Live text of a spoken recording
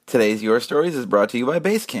Today's Your Stories is brought to you by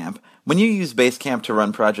Basecamp. When you use Basecamp to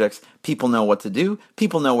run projects, people know what to do,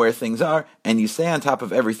 people know where things are, and you stay on top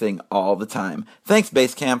of everything all the time. Thanks,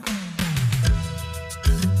 Basecamp.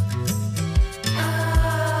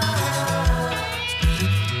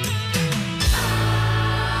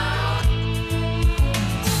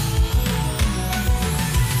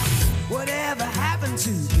 Whatever happened to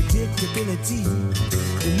predictability?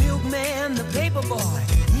 The milkman, the paperboy,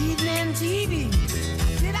 evening TV.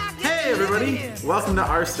 Hey everybody, welcome to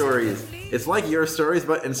Our Stories. It's like Your Stories,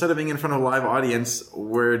 but instead of being in front of a live audience,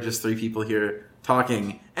 we're just three people here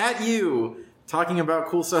talking at you, talking about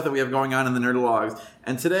cool stuff that we have going on in the Nerdologs.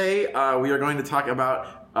 And today, we are going to talk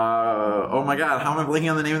about, oh my god, how am I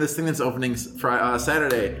blanking on the name of this thing that's opening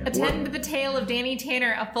Saturday? Attend the Tale of Danny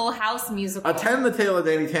Tanner, a Full House musical. Attend the Tale of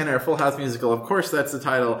Danny Tanner, a Full House musical. Of course, that's the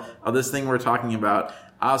title of this thing we're talking about.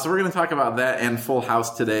 So we're going to talk about that and Full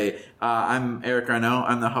House today. I'm Eric Arnault.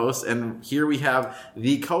 I'm the host, and here we have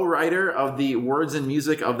the co-writer of the words and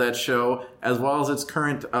music of that show, as well as its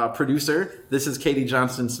current producer. This is Katie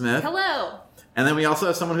Johnston-Smith. Hello. And then we also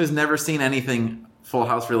have someone who's never seen anything Full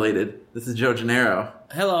House related. This is Joe Gennaro.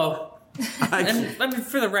 Hello. And, I mean,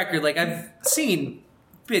 for the record, like, I've seen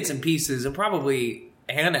bits and pieces and probably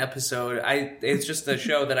an episode. It's just a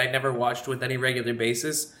show that I never watched with any regular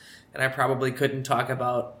basis. And I probably couldn't talk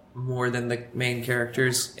about more than the main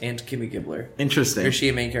characters and Kimmy Gibbler. Interesting. Or is she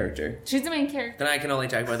a main character? She's the main character. Then I can only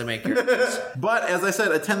talk about the main characters. But, as I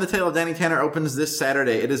said, Attend the Tale of Danny Tanner opens this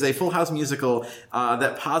Saturday. It is a Full House musical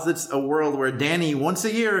that posits a world where Danny, once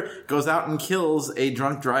a year, goes out and kills a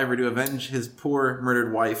drunk driver to avenge his poor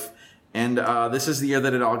murdered wife. And this is the year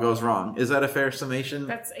that it all goes wrong. Is that a fair summation?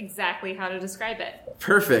 That's exactly how to describe it.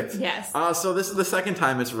 Perfect. Yes. So this is the second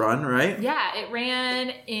time it's run, right? Yeah, it ran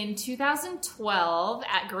in 2012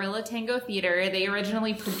 at Gorilla Tango Theater. They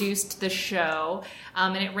originally produced the show,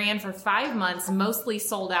 and it ran for 5 months, mostly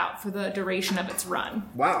sold out for the duration of its run.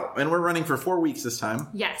 Wow. And we're running for 4 weeks this time.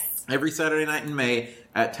 Yes. Every Saturday night in May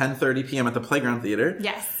at 10:30 p.m. at the Playground Theater.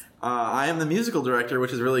 Yes. I am the musical director,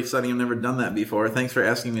 which is really exciting. I've never done that before. Thanks for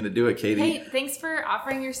asking me to do it, Katie. Hey, thanks for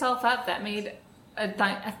offering yourself up. That made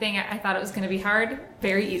a thing I thought it was going to be hard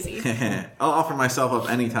very easy. I'll offer myself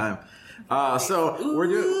up anytime. So we're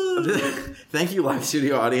doing... Thank you, live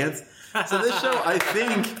studio audience. So this show, I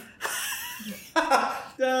think...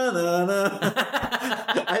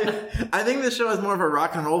 I think this show has more of a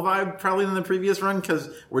rock and roll vibe probably than the previous run because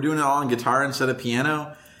we're doing it all on guitar instead of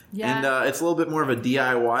piano. Yeah. And it's a little bit more of a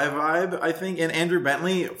DIY vibe, I think. And Andrew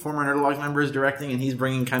Bentley, former Nerdologs member, is directing, and he's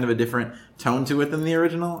bringing kind of a different tone to it than the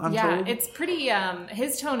original, I'm told. It's pretty,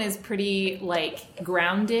 his tone is pretty, like,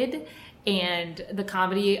 grounded, and the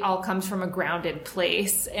comedy all comes from a grounded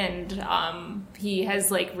place, and he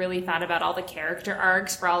has, like, really thought about all the character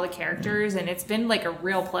arcs for all the characters, and it's been, like, a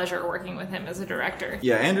real pleasure working with him as a director.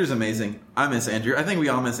 Yeah, Andrew's amazing. I miss Andrew. I think we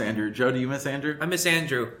all miss Andrew. Joe, do you miss Andrew? I miss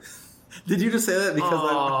Andrew. Did you just say that because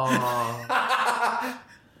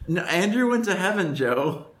No, Andrew went to heaven,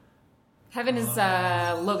 Joe. Heaven is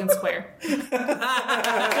Logan Square.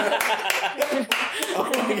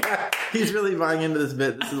 Oh my god. He's really buying into this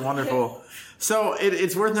bit. This is wonderful. So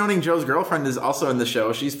it's worth noting Joe's girlfriend is also in the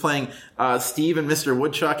show. She's playing Steve and Mr.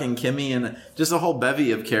 Woodchuck and Kimmy and just a whole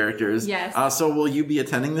bevy of characters. Yes. So will you be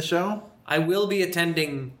attending the show? I will be Attend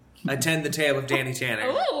the Tale of Danny Tanner.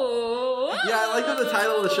 Ooh. Yeah, I like that the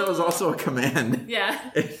title of the show is also a command. Yeah.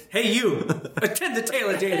 Hey, you! Attend the Tale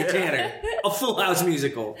of Danny Tanner, a Full House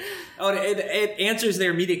musical. Oh, it answers their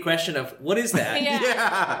immediate question of, what is that?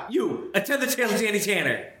 Yeah. You! Attend the Tale of Danny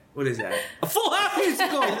Tanner. What is that? A Full House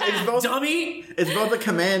musical! It's both, dummy! It's both a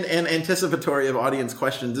command and anticipatory of audience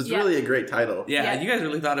questions. It's really a great title. Yeah, you guys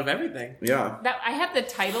really thought of everything. Yeah. I have the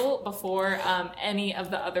title before any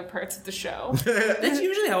of the other parts of the show. That's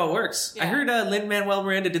usually how it works. Yeah. I heard Lin-Manuel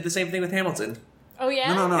Miranda did the same thing with Hamilton. Oh,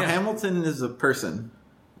 yeah? No. Yeah. Hamilton is a person.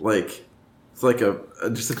 Like, it's like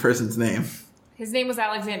just a person's name. His name was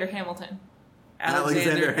Alexander Hamilton.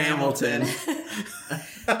 Alexander Hamilton.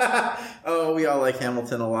 Oh, we all like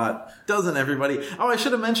Hamilton a lot. Doesn't everybody? Oh, I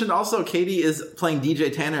should have mentioned also Katie is playing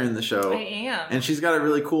DJ Tanner in the show. I am. And she's got a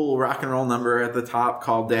really cool rock and roll number at the top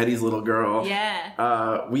called Daddy's Little Girl.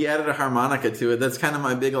 Yeah. We added a harmonica to it. That's kind of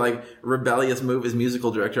my big, like, rebellious move as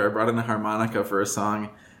musical director. I brought in a harmonica for a song.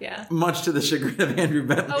 Yeah. Much to the chagrin of Andrew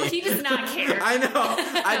Bentley. Oh, he does not care. I know.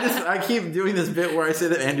 I keep doing this bit where I say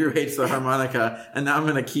that Andrew hates the harmonica, and now I'm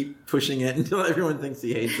going to keep pushing it until everyone thinks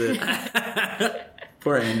he hates it.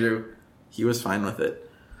 Poor Andrew. He was fine with it.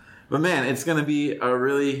 But man, it's going to be a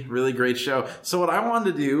really, really great show. So what I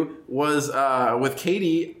wanted to do was, with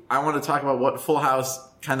Katie, I want to talk about what Full House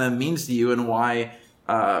kind of means to you and why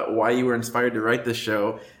you were inspired to write this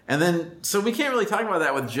show. And then, so we can't really talk about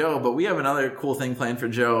that with Joe, but we have another cool thing planned for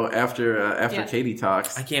Joe after Katie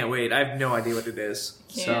talks. I can't wait. I have no idea what it is.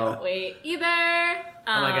 Can't wait either.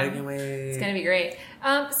 Oh my god, I can't wait. It's gonna be great.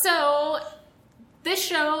 So this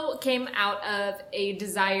show came out of a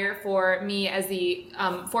desire for me as the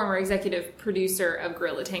former executive producer of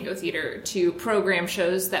Gorilla Tango Theater to program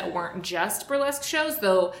shows that weren't just burlesque shows,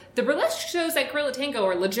 though the burlesque shows at Gorilla Tango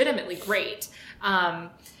are legitimately great.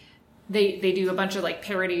 They do a bunch of like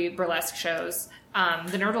parody burlesque shows.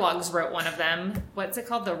 The Nerdologues wrote one of them. What's it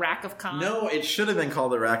called? The Rack of Con? No, it should have been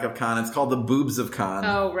called the Rack of Con. It's called the Boobs of Con.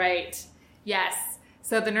 Oh, right. Yes.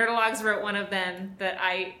 So the Nerdologues wrote one of them that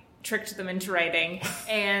I tricked them into writing.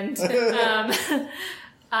 And were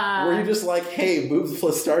you just like, hey, boobs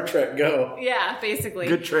plus Star Trek, go? Yeah, basically.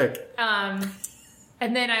 Good trick. And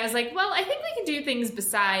then I was like, well, I think we can do things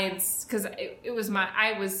besides, because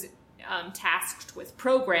I was tasked with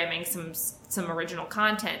programming some original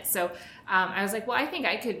content. So I was like, well, I think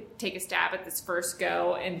I could take a stab at this first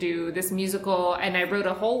go and do this musical. And I wrote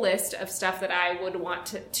a whole list of stuff that I would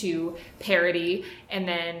want to parody. And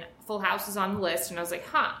then Full House was on the list. And I was like,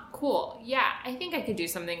 cool. Yeah, I think I could do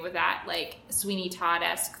something with that. Like Sweeney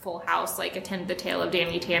Todd-esque Full House, like Attend the Tale of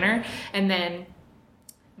Danny Tanner. And then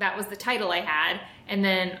that was the title I had. And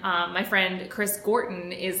then my friend Chris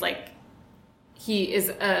Gorton is like, he is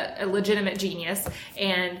a legitimate genius,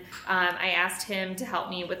 and I asked him to help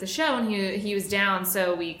me with the show, and he was down,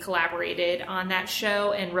 so we collaborated on that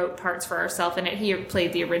show and wrote parts for ourselves in it. He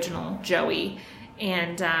played the original Joey,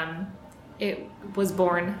 and it was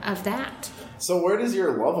born of that. So where does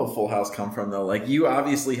your love of Full House come from, though? Like, you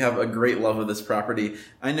obviously have a great love of this property.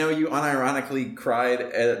 I know you unironically cried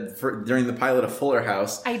during the pilot of Fuller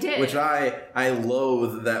House. I did. Which I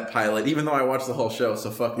loathe that pilot, even though I watched the whole show,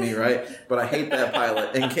 so fuck me, right? But I hate that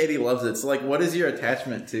pilot, and Katie loves it. So, like, what is your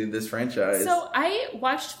attachment to this franchise? So I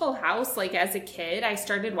watched Full House, like, as a kid. I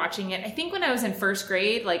started watching it, I think when I was in first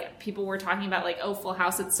grade, like, people were talking about, like, oh, Full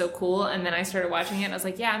House, it's so cool. And then I started watching it, and I was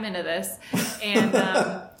like, yeah, I'm into this.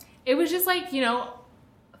 And it was just like,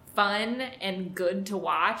 fun and good to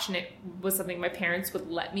watch, and it was something my parents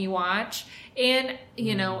would let me watch. And,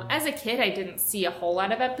 as a kid, I didn't see a whole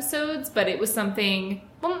lot of episodes, but it was something,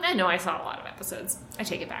 well, I know I saw a lot of episodes. I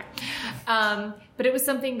take it back. But it was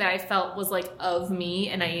something that I felt was like of me,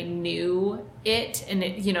 and I knew it, and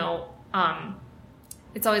it,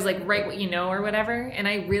 it's always like write what you know or whatever. And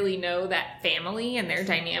I really know that family and their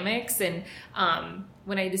dynamics. And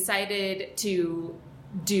when I decided to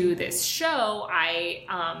do this show, I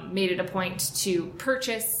made it a point to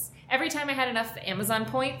purchase. Every time I had enough Amazon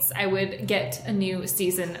points, I would get a new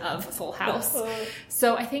season of Full House.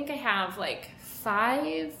 So I think I have like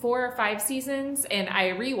 4 or 5 seasons, and I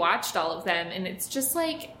rewatched all of them, and it's just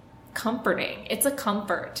like comforting. It's a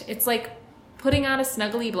comfort. It's like putting on a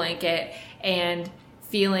snuggly blanket and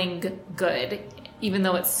feeling good, even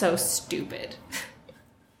though it's so stupid.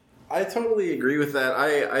 I totally agree with that.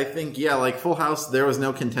 I think, yeah, like Full House, there was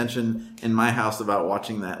no contention in my house about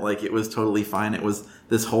watching that. Like, it was totally fine. It was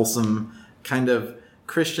this wholesome kind of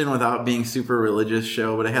Christian without being super religious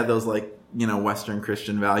show, but it had those, like, Western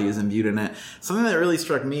Christian values imbued in it. Something that really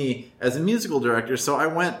struck me as a musical director. So I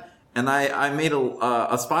went and I made a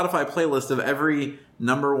Spotify playlist of every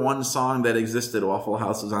 #1 song that existed while Full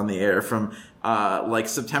House was on the air from like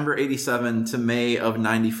September 87 to May of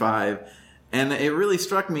 95. And it really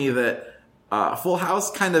struck me that Full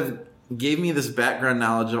House kind of gave me this background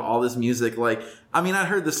knowledge of all this music. Like, I mean, I'd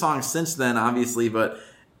heard the song since then, obviously, but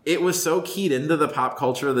it was so keyed into the pop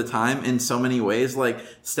culture of the time in so many ways. Like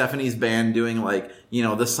Stephanie's band doing, like,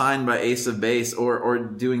 The Sign by Ace of Base, or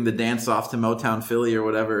doing the dance off to Motown Philly or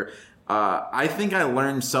whatever. I think I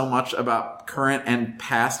learned so much about current and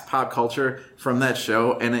past pop culture from that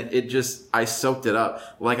show, and I soaked it up.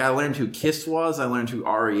 Like, I learned who Kiss was, I learned who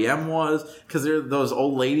R.E.M. was, because they're those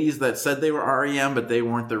old ladies that said they were R.E.M., but they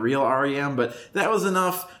weren't the real R.E.M., but that was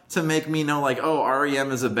enough to make me know, like, oh,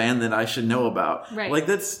 R.E.M. is a band that I should know about. Right. Like,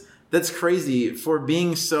 that's crazy for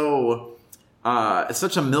being so... it's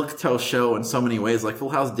such a milquetoast show in so many ways. Like, Full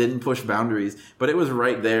House didn't push boundaries, but it was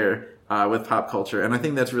right there with pop culture, and I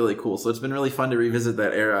think that's really cool. So it's been really fun to revisit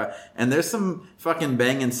that era. And there's some fucking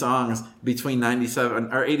banging songs between 87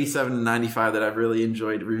 and 95 that I've really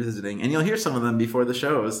enjoyed revisiting, and you'll hear some of them before the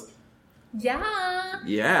shows.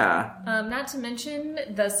 Yeah. Not to mention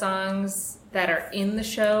the songs that are in the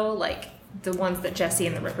show, like the ones that Jesse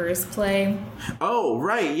and the Rippers play. Oh,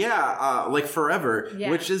 right, yeah. Like Forever,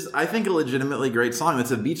 which is, I think, a legitimately great song.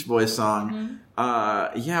 It's a Beach Boys song. Mm-hmm.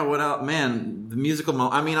 Yeah, what else? Man, the musical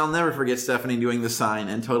I mean, I'll never forget Stephanie doing The Sign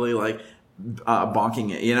and totally, like,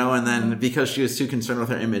 bonking it, and then because she was too concerned with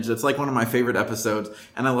her image. That's like one of my favorite episodes,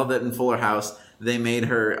 and I love that in Fuller House they made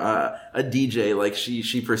her a DJ. Like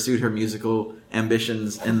she pursued her musical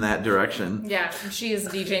ambitions in that direction. Yeah, she is a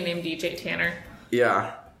DJ named DJ Tanner.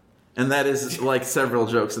 Yeah, and that is like several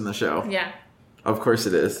jokes in the show. Yeah, of course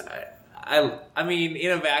it is. I mean,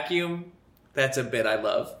 in a vacuum, that's a bit I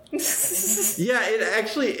love. Yeah,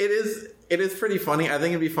 it is pretty funny. I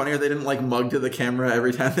think it'd be funnier if they didn't like mug to the camera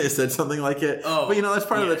every time they said something like it. Oh, but that's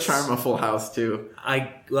part of the yes. charm of Full House too.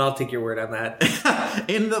 I'll take your word on that.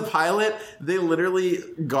 In the pilot, they literally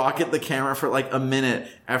gawk at the camera for like a minute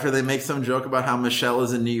after they make some joke about how Michelle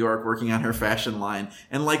is in New York working on her fashion line.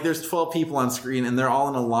 And like there's 12 people on screen and they're all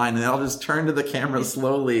in a line and they all just turn to the camera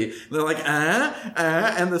slowly. They're like,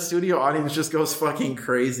 and the studio audience just goes fucking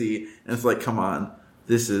crazy. And it's like, come on,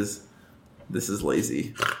 this is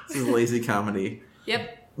lazy. This is lazy comedy.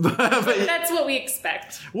 Yep. but that's what we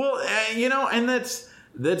expect. Well, and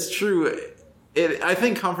that's true. I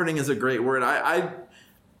think comforting is a great word.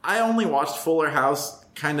 I only watched Fuller House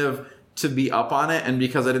kind of to be up on it, and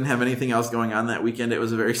because I didn't have anything else going on that weekend, it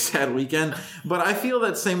was a very sad weekend. But I feel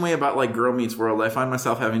that same way about like Girl Meets World. I find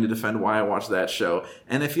myself having to defend why I watched that show,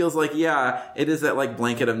 and it feels like it is that like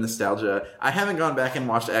blanket of nostalgia. I haven't gone back and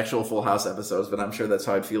watched actual Full House episodes, but I'm sure that's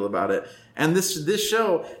how I'd feel about it. And this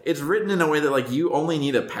show, it's written in a way that like you only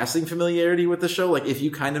need a passing familiarity with the show. Like if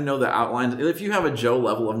you kind of know the outlines, if you have a Joe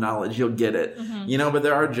level of knowledge, you'll get it. Mm-hmm. But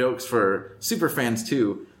there are jokes for super fans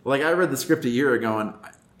too. Like I read the script a year ago and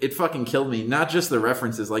it fucking killed me. Not just the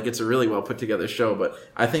references, like it's a really well put together show, but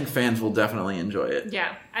I think fans will definitely enjoy it.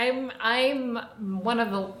 Yeah, I'm one of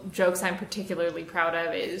the jokes I'm particularly proud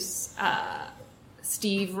of is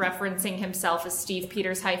Steve referencing himself as Steve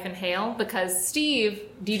Peters -Hale, because Steve,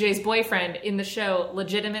 DJ's boyfriend in the show,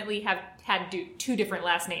 legitimately had two different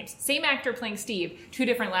last names. Same actor playing Steve, two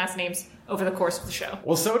different last names over the course of the show.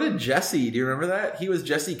 Well, so did Jesse. Do you remember that? He was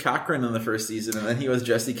Jesse Cochran in the first season, and then he was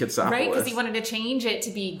Jesse Katsopoulos. Right, because he wanted to change it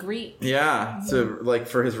to be Greek. Yeah, to like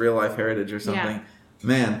for his real life heritage or something. Yeah.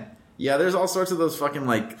 Man, yeah, there's all sorts of those fucking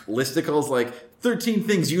like listicles, like 13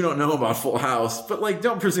 things you don't know about Full House, but like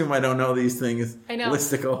don't presume I don't know these things. I know.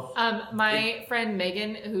 Listicle. My friend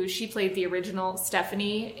Megan, who she played the original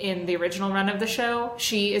Stephanie in the original run of the show,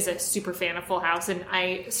 she is a super fan of Full House, and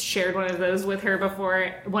I shared one of those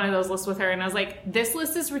lists with her, and I was like, this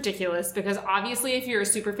list is ridiculous because obviously if you're a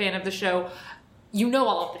super fan of the show, you know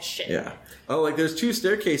all of this shit. Yeah. Oh, like there's 2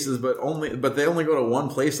 staircases, but they only go to one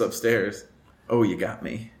place upstairs. Oh, you got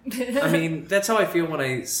me. I mean, that's how I feel when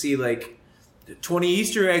I see like 20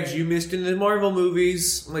 Easter eggs you missed in the Marvel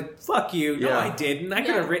movies. I'm like, fuck you. No, I didn't. I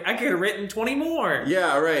could have written 20 more.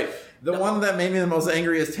 Yeah, right. The one that made me the most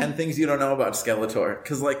angry is 10 things you don't know about Skeletor.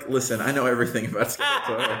 Because, like, listen, I know everything about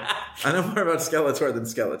Skeletor. I know more about Skeletor than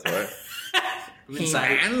Skeletor.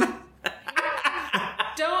 He-Man.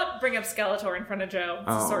 Don't bring up Skeletor in front of Joe.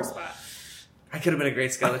 It's a sore spot. I could have been a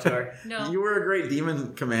great Skeletor. No. You were a great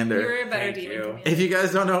demon commander. You were a better demon commander. If you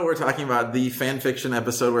guys don't know what we're talking about, the fan fiction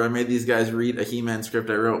episode where I made these guys read a He-Man script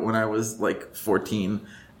I wrote when I was like 14,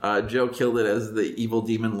 Joe killed it as the evil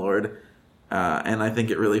demon lord, and I think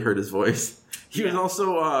it really hurt his voice. He was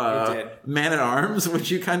also Man-at-Arms, which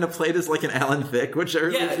you kind of played as like an Alan Thicke, which I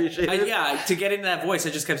really appreciated. To get into that voice, I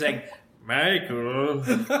just kept saying, Michael.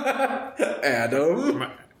 Adam.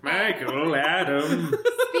 Michael, Adam.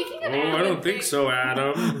 Speaking of I don't think so,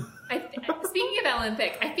 Adam. Speaking of Alan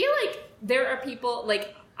Thicke, I feel like there are people,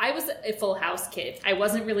 like, I was a Full House kid. I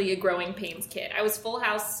wasn't really a Growing Pains kid. I was Full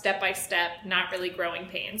House Step by Step, not really Growing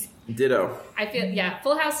Pains. Ditto. I feel,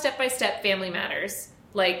 Full House Step by Step, Family Matters.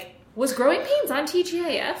 Like, was Growing Pains on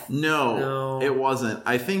TGIF? No, it wasn't.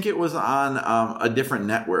 I think it was on a different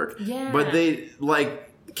network. Yeah. But they, like,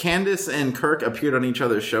 Candace and Kirk appeared on each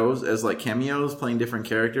other's shows as like cameos playing different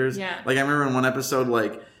characters. Yeah. Like I remember in one episode,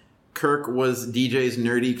 like Kirk was DJ's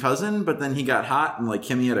nerdy cousin, but then he got hot and like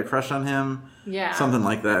Kimmy had a crush on him. Yeah. Something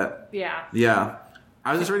like that. Yeah. Yeah.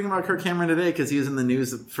 I was just reading about Kirk Cameron today because he was in the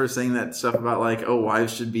news for saying that stuff about like, oh,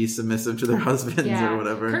 wives should be submissive to their husbands or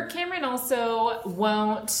whatever. Kirk Cameron also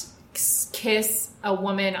won't kiss a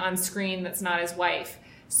woman on screen that's not his wife.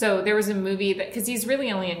 So there was a movie that, because he's really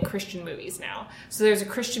only in Christian movies now. So there's a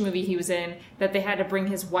Christian movie he was in that they had to bring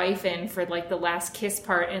his wife in for like the last kiss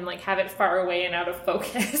part and like have it far away and out of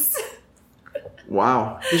focus.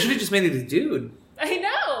 Wow. They should have just made it a dude. I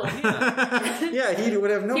know. Yeah, he would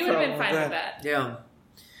have no problem. He would have been fine with that. Yeah.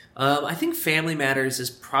 I think Family Matters is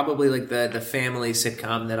probably like the family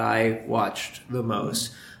sitcom that I watched the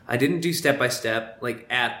most. I didn't do Step by Step, like,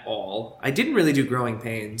 at all. I didn't really do Growing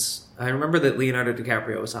Pains. I remember that Leonardo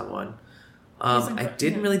DiCaprio was on one. I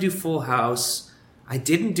didn't really do Full House. I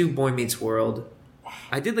didn't do Boy Meets World.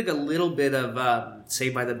 I did like a little bit of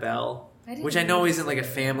Saved by the Bell, which I know isn't like a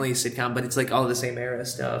family sitcom, but it's like all the same era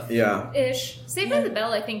stuff. Yeah. Ish. Saved by the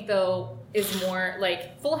Bell, I think, though, is more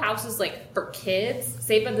like Full House is like for kids.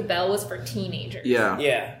 Saved by the Bell was for teenagers. Yeah.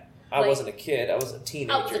 Yeah. I Like- wasn't a kid. I was a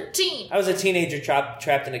teenager. I was a teen. I was a teenager trapped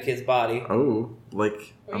in a kid's body. Oh,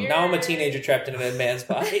 like. Now I'm a teenager trapped in a man's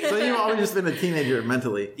body. So you've always just been a teenager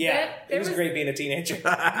mentally. Yeah, There it was was- great being a teenager.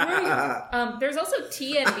 There's also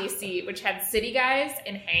TNBC, which had City Guys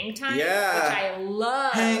and Hang Time, Yeah. which I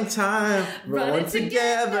love. Hang time, rolling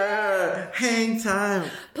together. Hang time,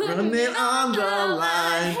 running on the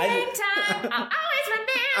line. Hang Time, I'll always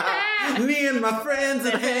remember. Me and my friends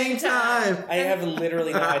at hang time. I have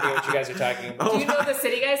literally no idea what you guys are talking about. Do you know the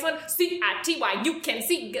City Guys one? C-I-T-Y, you can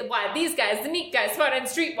see why these guys, the neat guys, smart and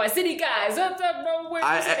street, why City Guys, where's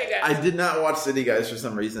the City Guys? I did not watch City Guys for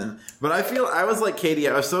some reason, but I was like Katie.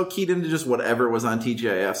 I was so keyed into just whatever was on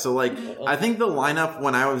TGIF. So like, I think the lineup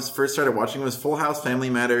when I was first started watching was Full House, Family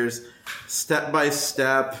Matters, Step by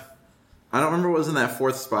Step. I don't remember what was in that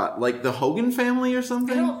fourth spot, like the Hogan Family or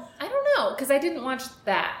something. I don't know, because I didn't watch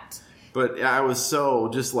that. But yeah, I was so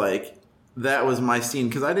just like that was my scene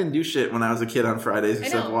because I didn't do shit when I was a kid on Fridays I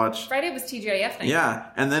except know. watch. Friday was TGIF night. Yeah,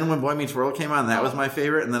 and then when Boy Meets World came on, that was my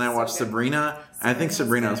favorite. And then I watched good. Sabrina. I think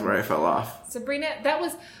Sabrina is where I fell off. Sabrina, that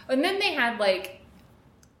was, and then they had like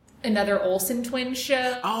another Olsen twin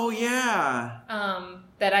show Oh yeah,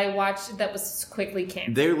 that I watched that was quickly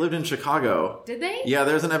canceled. they lived in Chicago. Did they? Yeah,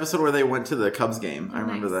 there's an episode where they went to the Cubs game. I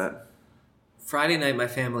remember nice. that. Friday night, my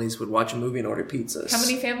families would watch a movie and order pizzas. How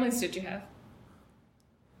many families did you have?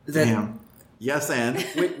 That- Damn. Yes, and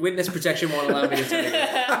Witness protection won't allow me to say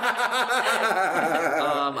that.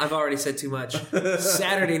 I've already said too much.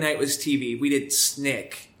 Saturday night was TV. We did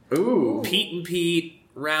Snick, ooh, Pete and Pete,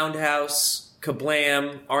 Roundhouse,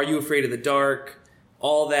 Kablam, Are You Afraid of the Dark,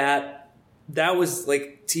 all that. That was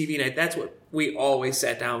like TV night. That's what we always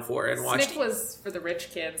sat down for and watched. Snick was for the rich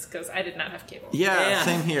kids because I did not have cable. yeah,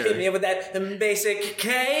 same Hit me here. up with that basic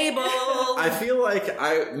cable. I feel like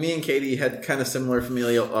me and Katie had kind of similar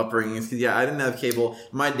familial upbringings. 'Cause, yeah, I didn't have cable.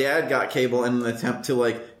 My dad got cable in an attempt to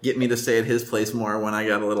like get me to stay at his place more when I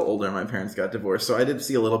got a little older and my parents got divorced. So I did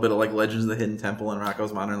see a little bit of like Legends of the Hidden Temple and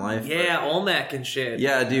Rocko's Modern Life. Yeah, Olmec and shit. But,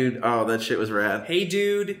 yeah, dude. Oh, that shit was rad. Hey,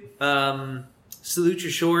 dude. Salute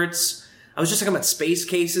your shorts. I was just talking about space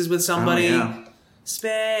cases with somebody. Oh, yeah.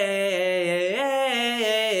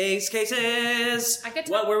 Space cases. I could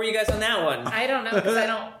tell- What? Where were you guys on that one? I don't know because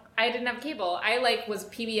I didn't have cable. I like was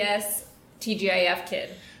PBS TGIF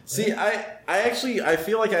kid. See, I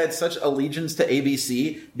feel like I had such allegiance to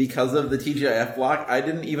ABC because of the TGIF block. I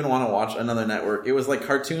didn't even want to watch another network. It was like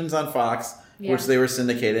cartoons on Fox, Yeah. which they were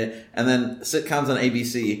syndicated, and then sitcoms on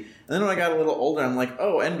ABC. And then when I got a little older, I'm like,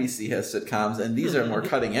 oh, NBC has sitcoms, and these are more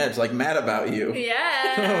cutting edge, like Mad About You. Oh,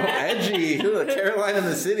 Yeah. edgy. Ooh, Caroline in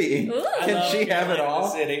the City. Ooh. Can I she love have it Caroline in the all?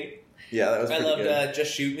 City. Yeah, that was I pretty loved good.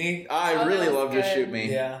 Just Shoot Me. I Oh, really that was loved Just good. Shoot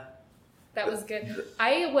Me. Yeah. That was good.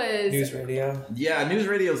 I was News radio. Yeah, news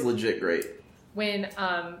radio's legit great. when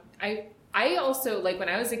I also like when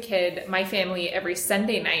I was a kid, my family every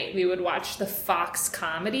Sunday night we would watch the Fox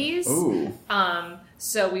comedies. Ooh.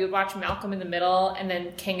 So we would watch Malcolm in the Middle and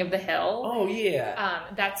then King of the Hill. Oh, yeah.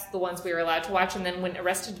 That's the ones we were allowed to watch. And then when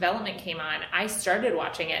Arrested Development came on, I started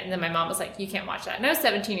watching it. And then my mom was like, you can't watch that. And I was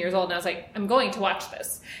 17 years old and I was like, I'm going to watch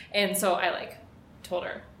this. And so I like told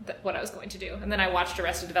her what I was going to do. And then I watched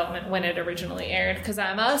Arrested Development when it originally aired because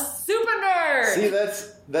I'm a super nerd. See,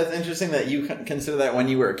 that's interesting that you consider that when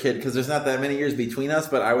you were a kid, because there's not that many years between us,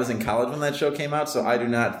 but I was in college when that show came out, so I do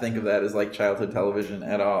not think of that as like childhood television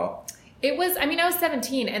at all. It was, I was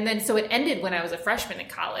 17, and then so it ended when I was a freshman in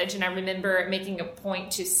college, and I remember making a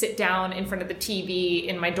point to sit down in front of the TV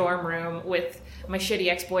in my dorm room with my shitty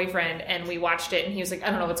ex-boyfriend, and we watched it, and he was like,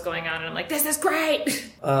 I don't know what's going on, and I'm like, this is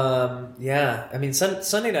great! Yeah. I mean,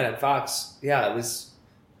 Sunday night on Fox, yeah, it was...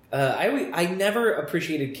 I never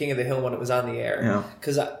appreciated King of the Hill when it was on the air. Yeah.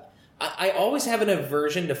 Because I always have an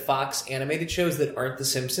aversion to Fox animated shows that aren't The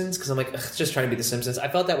Simpsons, because I'm like, it's just trying to be The Simpsons. I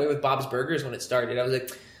felt that way with Bob's Burgers when it started. I was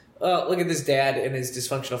like... Oh, look at this dad and his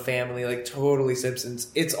dysfunctional family, like totally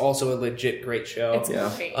Simpsons. It's also a legit great show. It's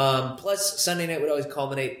Yeah. great. Plus, Sunday night would always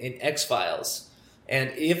culminate in X-Files.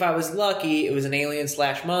 And if I was lucky, it was an alien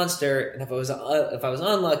 / monster. And if I was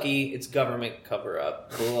unlucky, it's government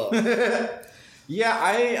cover-up. Cool. Yeah,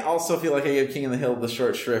 I also feel like I gave King of the Hill the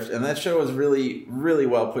short shrift, and that show was really, really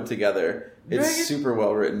well put together. It's Right. super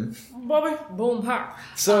well written. Bobby, boom power.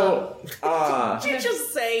 So, Did you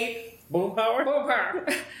just say boom power? Boom power.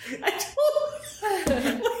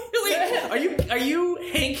 Wait, are you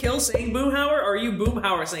Hank Hill saying Boomhauer, or are you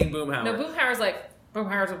Boomhauer saying Boomhauer? No, boom power's like, boom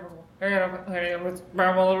hires and Hank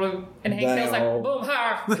Hill's like boom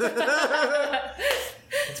hire.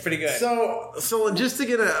 It's pretty good. So just to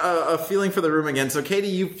get a feeling for the room again. So Katie,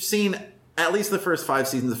 you've seen at least the first 5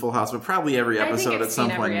 seasons of Full House, but probably every episode at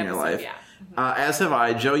some point in your life. Yeah. As have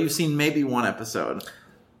I. Joe, you've seen maybe 1 episode.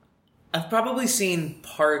 I've probably seen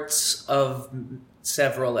parts of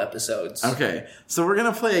several episodes. Okay, so we're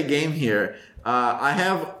going to play a game here. I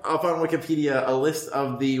have up on Wikipedia a list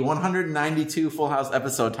of the 192 Full House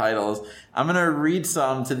episode titles. I'm going to read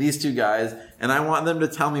some to these two guys, and I want them to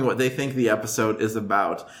tell me what they think the episode is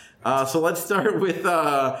about. So let's start with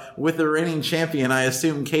the reigning champion. I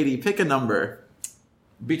assume, Katie, pick a number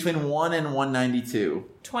between 1 and 192.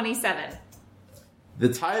 27. The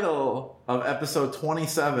title of episode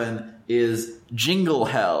 27 is Jingle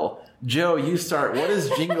Hell. Joe, you start. What is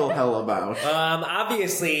Jingle Hell about?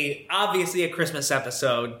 Obviously a Christmas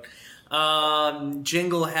episode.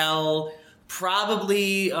 Jingle Hell,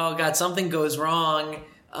 probably, oh god, something goes wrong.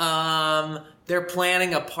 They're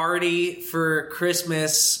planning a party for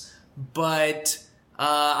Christmas, but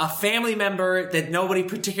a family member that nobody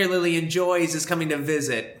particularly enjoys is coming to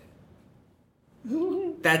visit.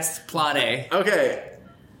 That's plot A. Okay.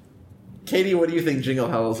 Katie, what do you think Jingle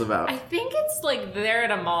Hell is about? I think it's like they're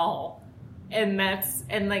at a mall, and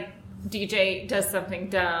like DJ does something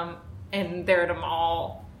dumb, and they're at a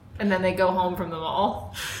mall, and then they go home from the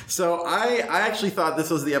mall. So I actually thought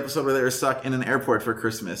this was the episode where they were stuck in an airport for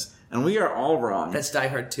Christmas, and we are all wrong. That's Die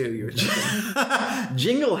Hard 2, you were thinking.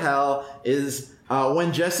 Jingle Hell is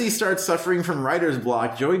when Jesse starts suffering from writer's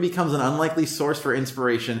block, Joey becomes an unlikely source for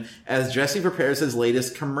inspiration as Jesse prepares his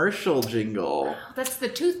latest commercial jingle. That's the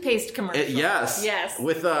toothpaste commercial. Yes. Yes.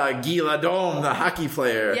 With Guy Ladome, the hockey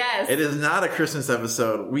player. Yes. It is not a Christmas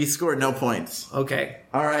episode. We scored no points. Okay.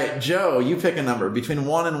 All right, Joe, you pick a number between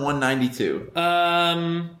 1 and 192.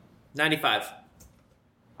 95.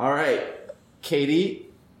 All right, Katie,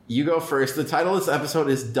 you go first. The title of this episode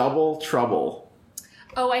is Double Trouble.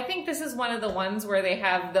 Oh, I think this is one of the ones where they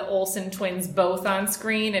have the Olsen twins both on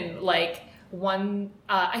screen, and like one.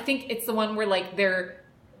 I think it's the one where like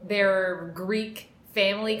their Greek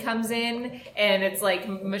family comes in, and it's like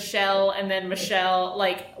Michelle, and then Michelle,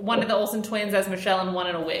 like one of the Olsen twins as Michelle and one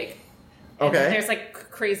in a wig. And Okay. there's like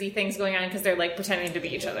crazy things going on because they're like pretending to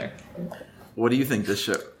be each other. What do you think this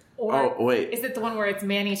show? Or Oh, wait. is it the one where it's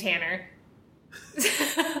Manny Tanner?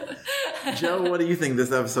 Joe, what do you think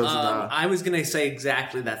this episode's about? I was going to say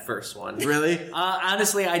exactly that first one. Really?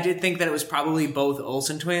 Honestly, I did think that it was probably both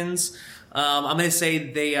Olsen twins. I'm going to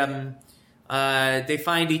say they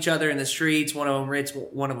find each other in the streets. One of them rich,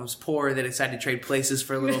 one of them's poor. They decide to trade places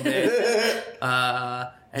for a little bit.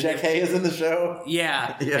 And Jack Hay is in the show?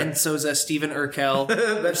 yeah, Yeah. and so is Stephen Urkel,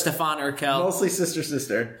 or Stefan Urkel. Mostly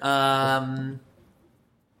sister.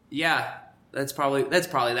 Yeah, that's probably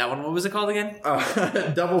that one. What was it called again?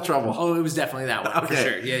 Double Trouble. Oh, it was definitely that one for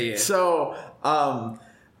sure. Yeah. So,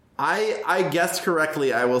 I guessed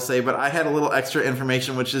correctly, I will say, but I had a little extra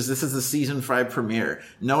information, which is this is the season 5 premiere.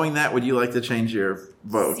 Knowing that, would you like to change your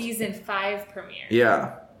vote? Season 5 premiere.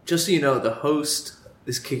 Yeah. Just so you know, the host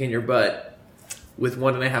is kicking your butt with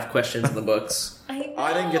 1.5 questions in the books. I know.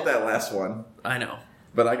 I didn't get that last one, I know.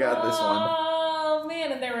 but I got this one. Oh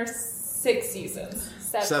man, and there were 6 seasons.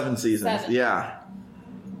 7 seasons. 7. Yeah.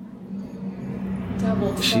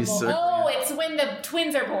 Double. She's circling. Oh, it's when the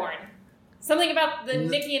twins are born. Something about the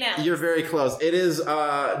Nikki and Alex. You're very close. It is,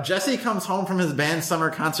 Jesse comes home from his band summer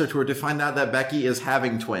concert tour to find out that Becky is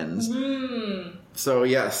having twins. So,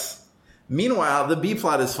 yes. Meanwhile, the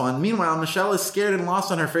B-plot is fun. Meanwhile, Michelle is scared and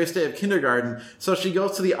lost on her first day of kindergarten, so she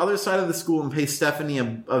goes to the other side of the school and pays Stephanie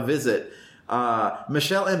a visit.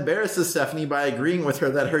 Michelle embarrasses Stephanie by agreeing with her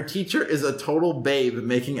that her teacher is a total babe,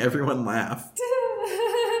 making everyone laugh.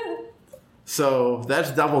 So, that's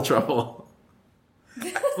Double Trouble.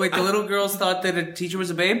 Wait, the little girls thought that a teacher was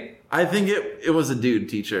a babe? I think it was a dude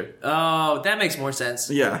teacher. Oh, that makes more sense.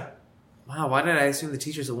 Yeah. Wow, why did I assume the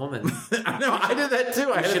teacher's a woman? I know, I did that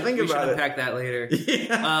too. I had to think we should about it. unpack that later.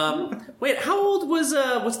 Yeah. Wait, how old was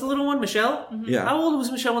what's the little one, Michelle? Yeah. How old was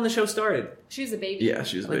Michelle when the show started? She's a baby. Yeah,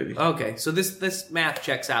 she was a baby. Okay, so this math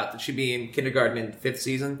checks out. That she'd be in kindergarten in 5th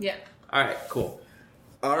season. Yeah. All right, cool.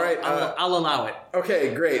 All right. I'll allow it.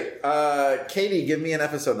 Okay, great. Katie, give me an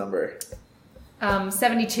episode number.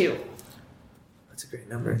 72. That's a great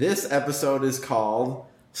number. This episode is called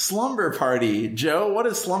Slumber Party. Joe, what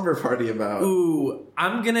is Slumber Party about? Ooh,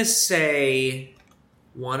 I'm gonna say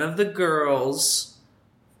one of the girls.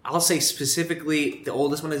 I'll say specifically the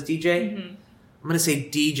oldest one is DJ. I'm gonna say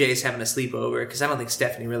DJ's having a sleepover because I don't think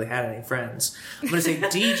Stephanie really had any friends. I'm gonna say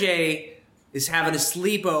DJ is having a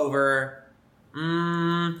sleepover.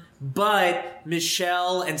 But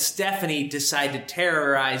Michelle and Stephanie decide to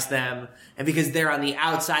terrorize them, and because they're on the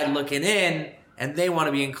outside looking in, and they want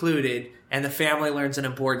to be included, and the family learns an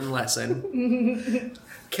important lesson.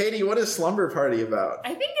 Katie, what is Slumber Party about?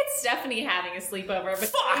 I think it's Stephanie having a sleepover,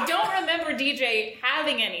 but I don't remember DJ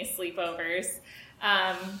having any sleepovers.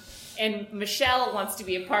 And Michelle wants to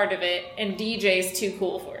be a part of it, and DJ's too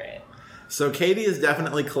cool for it. So Katie is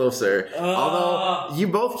definitely closer. Although you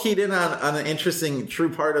both keyed in on an interesting, true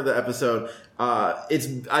part of the episode. It's,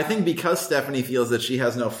 I think, because Stephanie feels that she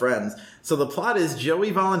has no friends. So the plot is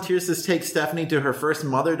Joey volunteers to take Stephanie to her first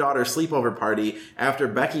mother-daughter sleepover party after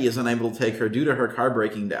Becky is unable to take her due to her car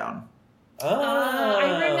breaking down.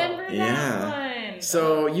 I remember that one.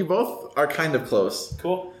 So you both are kind of close.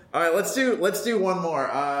 Cool. All right, let's do one more.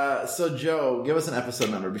 So Joe, give us an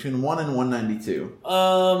episode number between 1 and 192.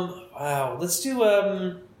 Wow. Let's do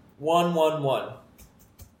 111.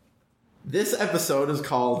 This episode is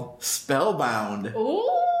called Spellbound. Ooh.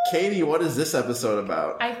 Katie, what is this episode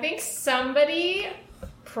about? I think somebody,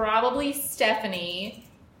 probably Stephanie,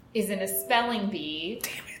 is in a spelling bee.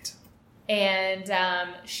 Damn it. And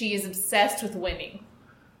she is obsessed with winning.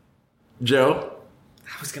 Joe?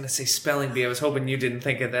 I was going to say spelling bee. I was hoping you didn't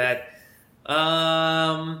think of that.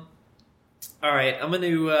 All right. I'm going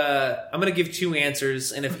to give two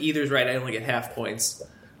answers, and if either's right, I only get half points.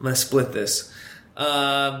 I'm going to split this.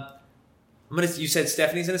 You said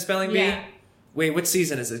Stephanie's in a spelling bee? Yeah. Wait, what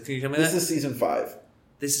season is it? Can you tell me that? This is season 5.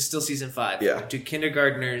 This is still season 5. Yeah. Do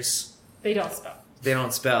kindergartners... They don't spell. They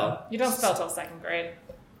don't spell. You don't spell till 2nd grade.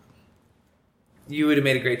 You would have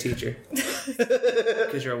made a great teacher.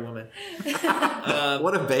 Because you're a woman.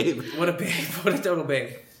 What a babe. What a babe. What a total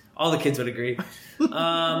babe. All the kids would agree.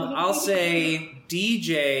 I'll say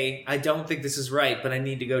DJ. I don't think this is right, but I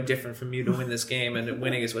need to go different from you to win this game, and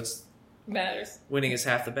winning is what's... Matters. Winning is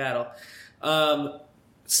half the battle.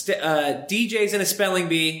 DJ's in a spelling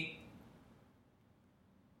bee.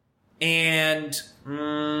 And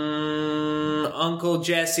Uncle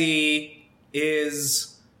Jesse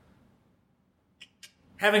is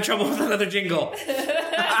having trouble with another jingle.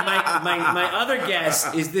 my other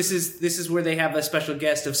guess is this is where they have a special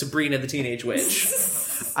guest of Sabrina the Teenage Witch.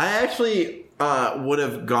 I actually would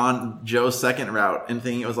have gone Joe's second route and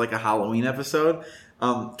thinking it was like a Halloween episode.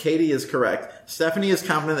 Katie is correct. Stephanie is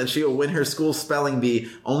confident that she will win her school spelling bee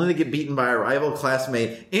only to get beaten by a rival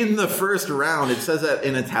classmate in the first round. It says that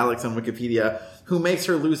in italics on Wikipedia, who makes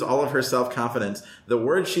her lose all of her self-confidence. The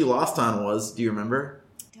word she lost on was, do you remember?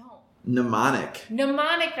 Mnemonic.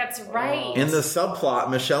 Mnemonic, that's right. In the subplot,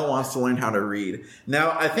 Michelle wants to learn how to read.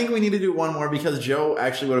 Now, I think we need to do one more because Joe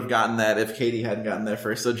actually would have gotten that if Katie hadn't gotten there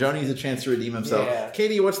first. So Joe needs a chance to redeem himself. Yeah.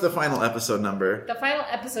 Katie, what's the final episode number? The final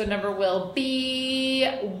episode number will be...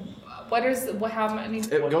 how many?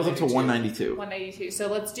 It goes up to 192. 192. So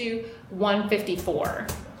let's do 154.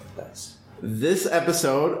 Nice. This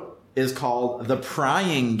episode is called The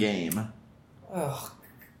Prying Game.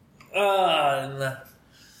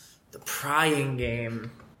 The Prying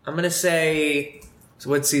Game. I'm going to say... So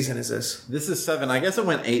what season is this? This is 7. I guess it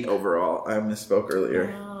went 8 overall. I misspoke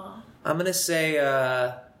earlier. I'm going to say...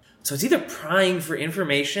 so it's either prying for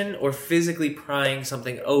information or physically prying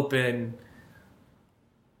something open.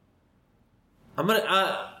 I'm going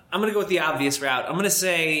to go with the obvious route. I'm going to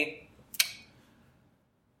say...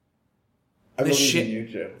 I believe in you,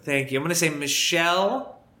 Joe. Thank you. I'm going to say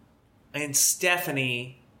Michelle and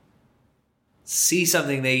Stephanie see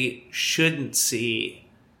something they shouldn't see,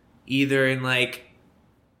 either in like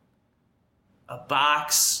a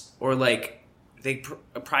box or like they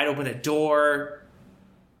pried open a door,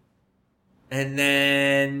 and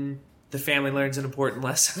then the family learns an important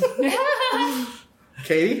lesson.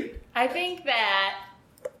 Katie? I think that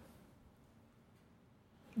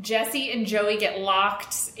Jesse and Joey get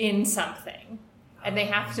locked in something, and they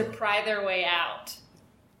have to pry their way out.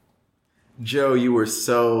 Joe, you were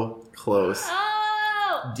so close.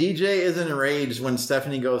 Oh! DJ is enraged when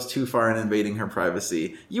Stephanie goes too far in invading her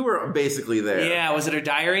privacy. You were basically there. Yeah, was it her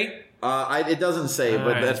diary? It doesn't say,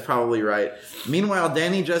 but right. That's probably right. Meanwhile,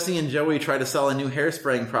 Danny, Jesse, and Joey try to sell a new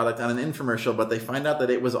hairspraying product on an infomercial, but they find out that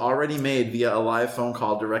it was already made via a live phone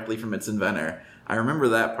call directly from its inventor. I remember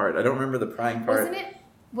that part. I don't remember the prying part.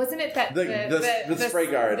 Wasn't it that the spray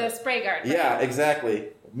guard? The spray guard. Right? Yeah, exactly.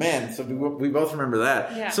 Man, so we both remember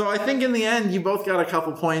that. Yeah. So I think in the end, you both got a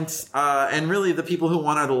couple points. And really, the people who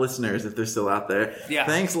won are the listeners, if they're still out there. Yeah.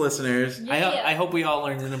 Thanks, listeners. Yeah. I hope we all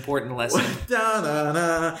learned an important lesson.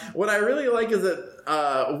 Da-na-na. What I really like is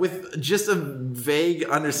that with just a vague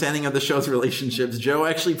understanding of the show's relationships, Joe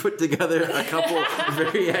actually put together a couple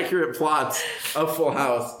very accurate plots of Full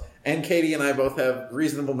House. And Katie and I both have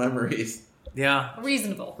reasonable memories Yeah.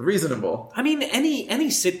 Reasonable. I mean, any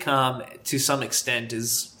sitcom to some extent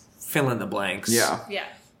is fill in the blanks. Yeah. Yeah.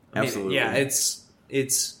 I mean, Absolutely. yeah,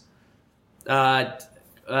 it's a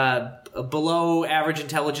below average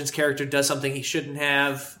intelligence character does something he shouldn't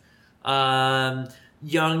have.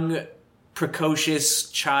 Young, precocious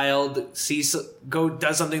child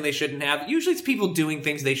does something they shouldn't have. Usually it's people doing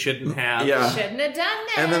things they shouldn't have. Yeah. Shouldn't have done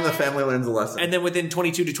that. And then the family learns a lesson. And then within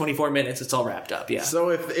 22 to 24 minutes, it's all wrapped up. Yeah. So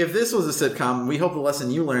if this was a sitcom, we hope the lesson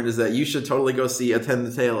you learned is that you should totally go see Attend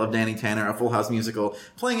the Tale of Danny Tanner, a Full House musical,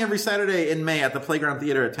 playing every Saturday in May at the Playground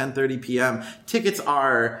Theater at 10:30 p.m. Tickets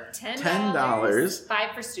are $10.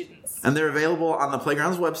 5 for students. And they're available on the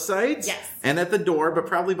Playground's website. Yes. And at the door, but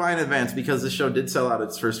probably buy in advance because the show did sell out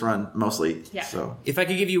its first run, mostly. Yeah. So If I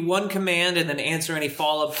could give you one command and then answer any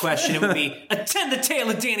follow-up question, it would be, attend the tale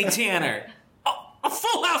of Danny Tanner. A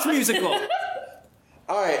Full House musical.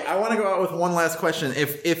 All right, I want to go out with one last question.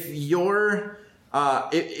 If your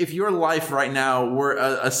life right now were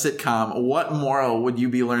a sitcom, what moral would you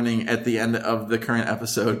be learning at the end of the current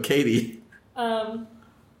episode, Katie?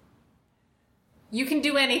 You can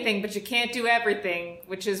do anything, but you can't do everything,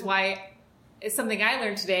 which is why it's something I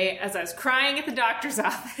learned today as I was crying at the doctor's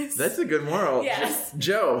office. That's a good moral. Yes.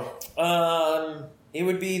 Joe. It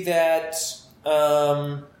would be that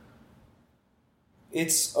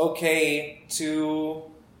it's okay to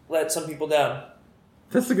let some people down.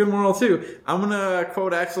 That's a good moral, too. I'm going to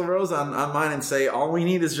quote Axl Rose on mine and say, all we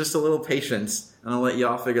need is just a little patience. And I'll let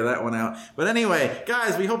y'all figure that one out. But anyway,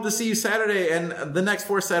 guys, we hope to see you Saturday and the next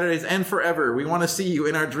 4 Saturdays and forever. We want to see you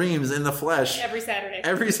in our dreams, in the flesh. Every Saturday.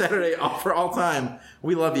 Every Saturday, for all time.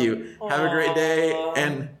 We love you. Have a great day.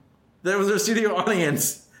 And that was our studio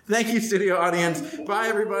audience. Thank you, studio audience. Bye,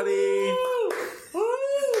 everybody.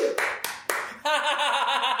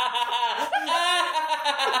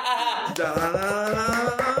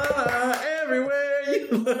 Everywhere you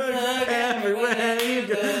look, everywhere you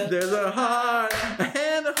go, there's a heart, a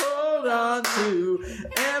hand to hold on to.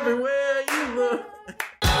 Everywhere you look.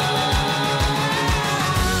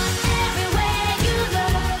 Everywhere you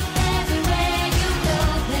look,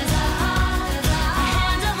 there's a heart, a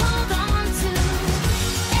hand to hold on to.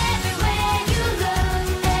 Everywhere you look,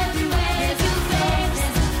 everywhere you face,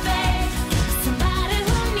 there's a face, somebody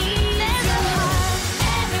who needs. There's a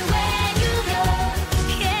heart. Everywhere you look,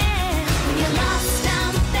 yeah. When you're lost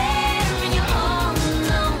down there and you're all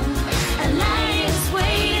alone, a light is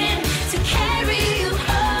waiting to carry you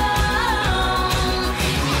home.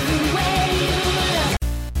 Everywhere you look.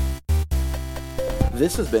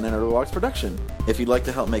 This has been a Nerdologues production. If you'd like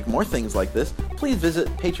to help make more things like this, please visit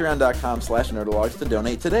patreon.com/nerdologues to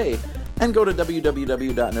donate today. And go to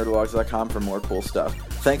www.nerdologues.com for more cool stuff.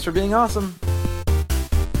 Thanks for being awesome.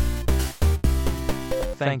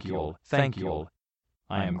 Thank you all.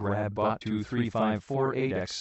 I am GrabBot23548X.